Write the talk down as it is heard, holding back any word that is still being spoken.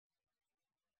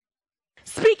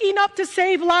Speaking up to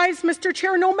save lives, Mr.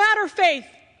 Chair, no matter faith,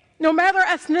 no matter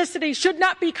ethnicity, should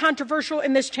not be controversial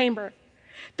in this chamber.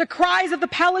 The cries of the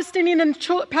Palestinian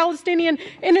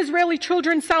and Israeli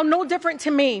children sound no different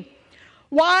to me.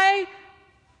 What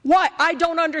I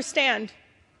don't understand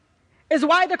is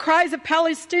why the cries of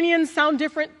Palestinians sound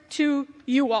different to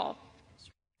you all.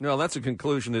 No, that's a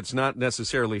conclusion that's not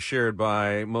necessarily shared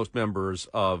by most members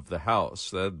of the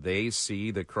House. They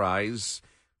see the cries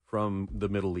from the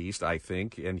Middle East, I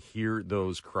think, and hear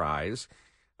those cries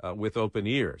with open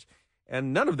ears.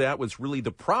 And none of that was really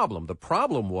the problem. The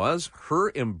problem was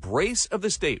her embrace of the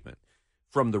statement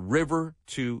from the river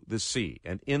to the sea.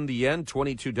 And in the end,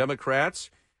 22 Democrats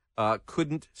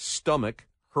couldn't stomach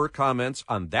her comments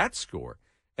on that score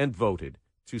and voted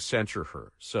to censure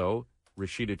her. So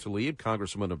Rashida Tlaib,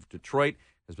 Congresswoman of Detroit,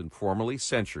 has been formally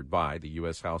censured by the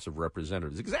U.S. House of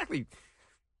Representatives. Exactly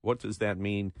what does that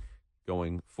mean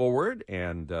going forward?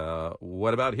 And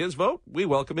what about his vote? We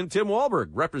welcome in Tim Walberg,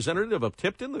 representative of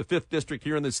R-Tipton, the 5th District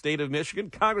here in the state of Michigan.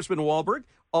 Congressman Walberg,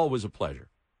 always a pleasure.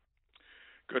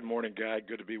 Good morning, Guy.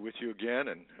 Good to be with you again,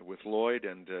 and with Lloyd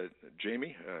and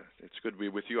Jamie. It's good to be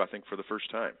with you, I think, for the first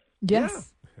time.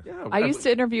 Yes. Yeah. I used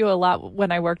to interview a lot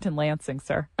when I worked in Lansing,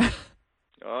 sir.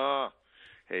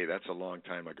 Hey, that's a long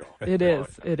time ago. It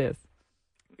is.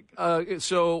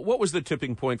 So what was the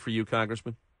tipping point for you,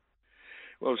 Congressman?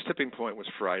 Well, his tipping point was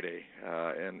Friday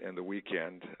and the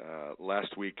weekend.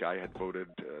 Last week I had voted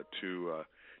to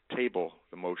table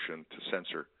the motion to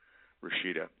censor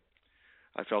Rashida.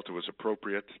 I felt it was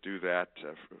appropriate to do that.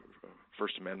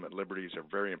 First Amendment liberties are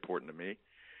very important to me.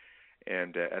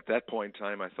 And at that point in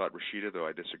time, I thought Rashida, though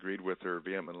I disagreed with her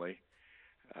vehemently,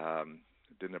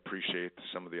 didn't appreciate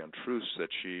some of the untruths that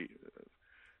she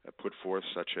put forth,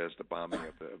 such as the bombing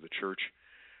of the church.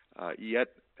 Yet,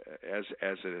 as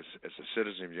a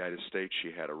citizen of the United States,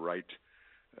 she had a right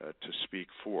to speak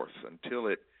forth until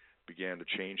it began to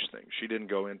change things. She didn't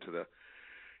go into the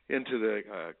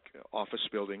office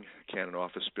building, Cannon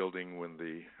office building, when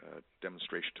the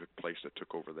demonstration took place that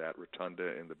took over that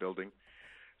rotunda in the building.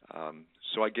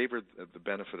 So I gave her the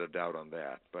benefit of doubt on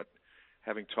that. But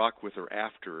having talked with her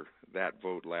after that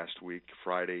vote last week,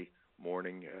 Friday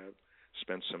morning,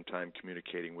 spent some time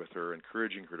communicating with her,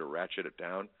 encouraging her to ratchet it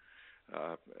down.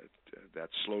 That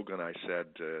slogan, I said,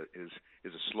 is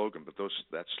a slogan, but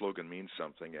that slogan means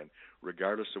something. And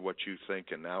regardless of what you think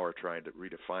and now are trying to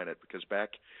redefine it, because back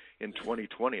in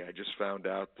 2020, I just found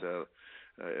out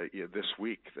this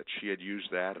week that she had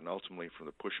used that, and ultimately from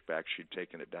the pushback, she'd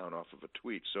taken it down off of a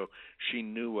tweet. So she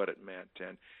knew what it meant.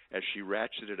 And as she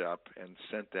ratcheted up and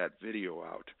sent that video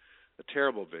out, a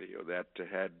terrible video that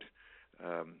had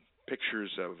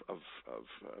pictures of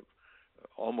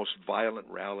almost violent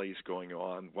rallies going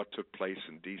on. What took place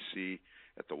in D.C.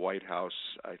 at the White House,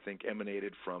 I think,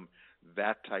 emanated from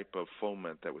that type of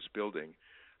foment that was building.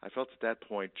 I felt at that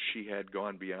point she had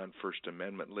gone beyond First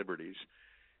Amendment liberties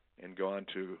and gone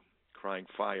to crying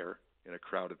fire in a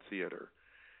crowded theater.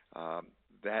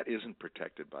 That isn't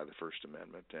protected by the First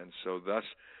Amendment. And so thus,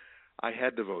 I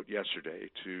had to vote yesterday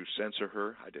to censor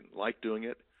her. I didn't like doing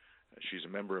it. She's a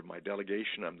member of my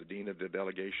delegation. I'm the dean of the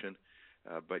delegation.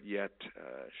 But yet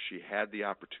she had the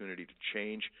opportunity to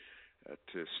change,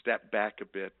 to step back a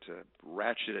bit,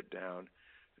 ratchet it down.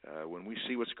 When we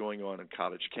see what's going on in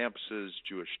college campuses,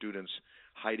 Jewish students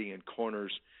hiding in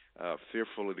corners,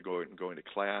 fearful of going to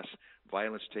class,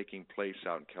 violence taking place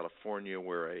out in California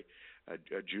where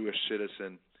a Jewish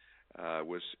citizen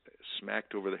was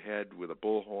smacked over the head with a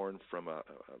bullhorn from a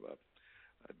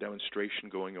demonstration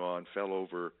going on, fell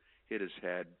over, hit his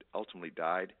head, ultimately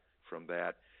died from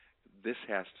that. This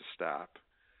has to stop.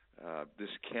 This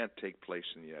can't take place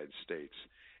in the United States.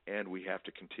 And we have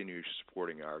to continue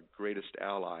supporting our greatest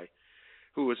ally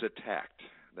who was attacked.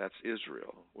 That's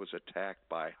Israel, was attacked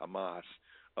by Hamas,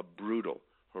 a brutal,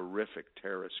 horrific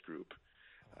terrorist group.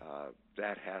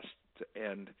 That has to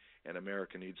end, and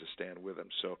America needs to stand with them.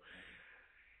 So,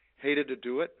 hated to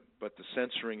do it, but the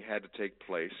censoring had to take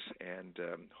place, and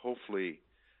hopefully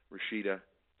Rashida,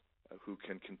 who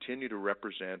can continue to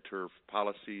represent her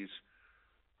policies,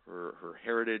 her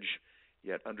heritage,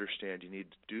 yet understand you need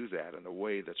to do that in a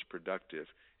way that's productive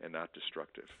and not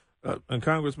destructive. And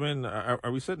Congressman,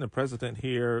 are we setting a precedent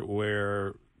here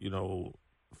where,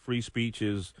 free speech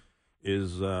is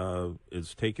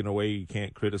taken away? You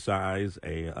can't criticize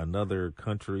another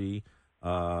country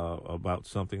about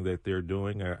something that they're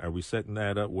doing. Are we setting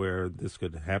that up where this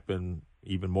could happen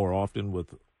even more often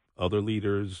with other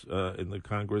leaders in the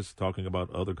Congress talking about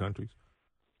other countries?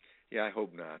 Yeah, I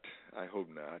hope not.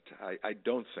 I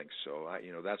don't think so.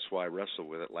 That's why I wrestle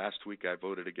with it. Last week I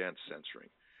voted against censoring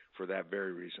for that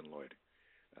very reason, Lloyd.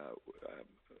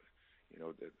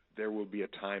 There will be a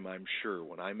time, I'm sure,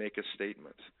 when I make a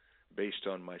statement based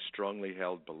on my strongly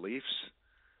held beliefs,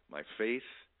 my faith,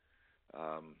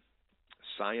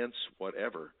 science,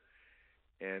 whatever,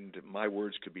 and my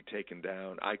words could be taken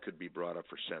down. I could be brought up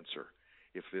for censure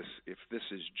if this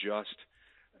is just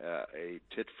a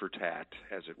tit for tat,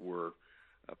 as it were,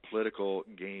 a political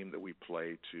game that we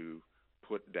play to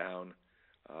put down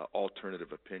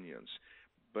alternative opinions.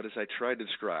 But as I tried to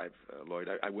describe, Lloyd,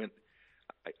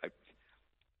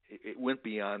 it went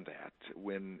beyond that.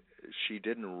 When she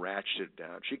didn't ratchet it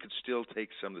down, she could still take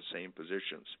some of the same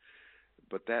positions.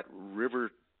 But that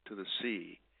river to the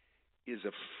sea is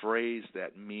a phrase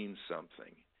that means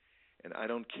something. And I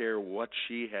don't care what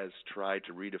she has tried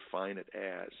to redefine it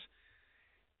as,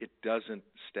 it doesn't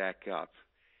stack up.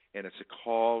 And it's a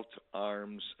call to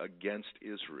arms against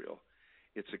Israel.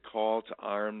 It's a call to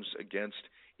arms against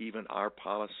even our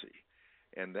policy.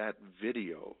 And that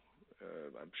video,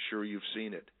 I'm sure you've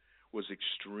seen it, was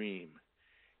extreme.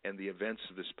 And the events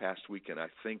of this past weekend, I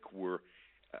think, were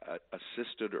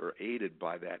assisted or aided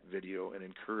by that video and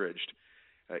encouraged.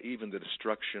 Even the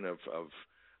destruction of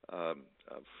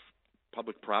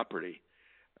public property,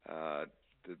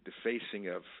 the defacing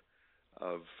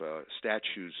of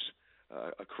statues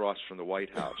across from the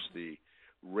White House, the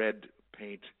red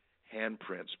paint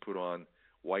handprints put on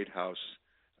White House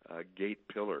gate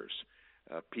pillars,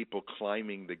 people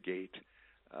climbing the gate,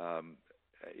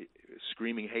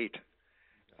 screaming hate,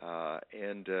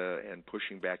 and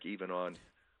pushing back even on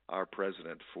our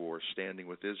president for standing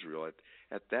with Israel.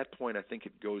 At that point, I think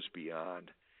it goes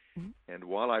beyond. Mm-hmm. And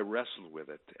while I wrestled with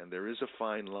it, and there is a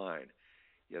fine line,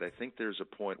 yet I think there's a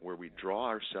point where we draw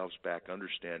ourselves back,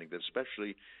 understanding that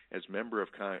especially as members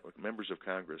of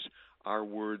Congress, our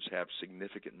words have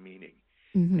significant meaning,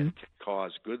 mm-hmm. and can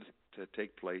cause good to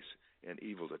take place and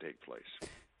evil to take place.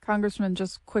 Congressman,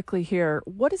 just quickly here,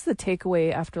 what is the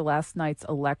takeaway after last night's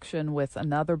election with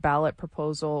another ballot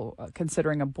proposal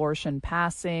considering abortion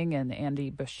passing and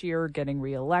Andy Bashir getting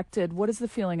reelected? What is the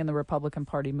feeling in the Republican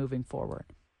Party moving forward?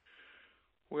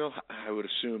 Well, I would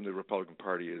assume the Republican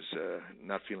Party is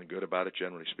not feeling good about it,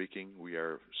 generally speaking. We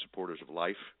are supporters of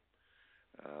life,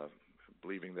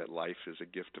 believing that life is a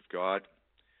gift of God.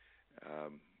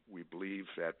 We believe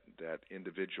that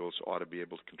individuals ought to be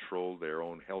able to control their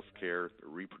own health care, their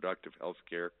reproductive health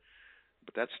care,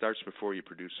 but that starts before you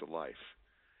produce a life.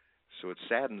 So it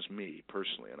saddens me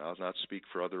personally, and I'll not speak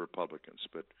for other Republicans,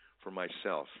 but for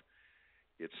myself,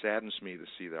 it saddens me to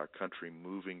see our country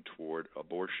moving toward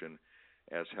abortion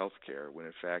as health care, when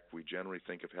in fact we generally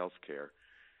think of health care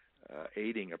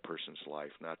aiding a person's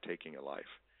life, not taking a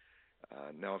life.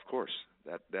 Now, of course,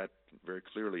 that very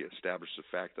clearly establishes the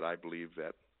fact that I believe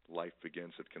that life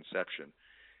begins at conception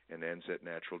and ends at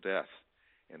natural death,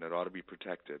 and it ought to be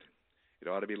protected. It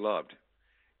ought to be loved.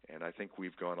 And I think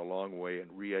we've gone a long way in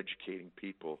re-educating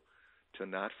people to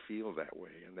not feel that way.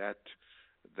 And that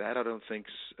I don't think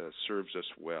serves us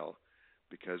well,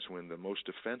 because when the most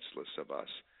defenseless of us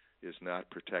is not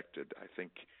protected, I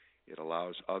think it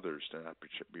allows others to not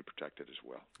be protected as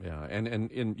well. Yeah,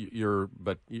 and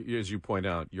as you point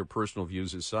out, your personal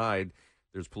views aside,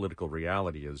 there's political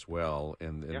reality as well,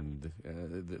 and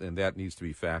that needs to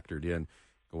be factored in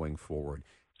going forward.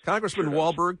 Congressman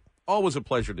Walberg, always a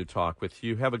pleasure to talk with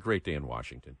you. Have a great day in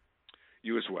Washington.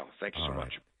 You as well. Thanks so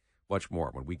much. Much more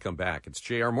when we come back. It's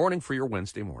JR Morning for your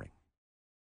Wednesday morning.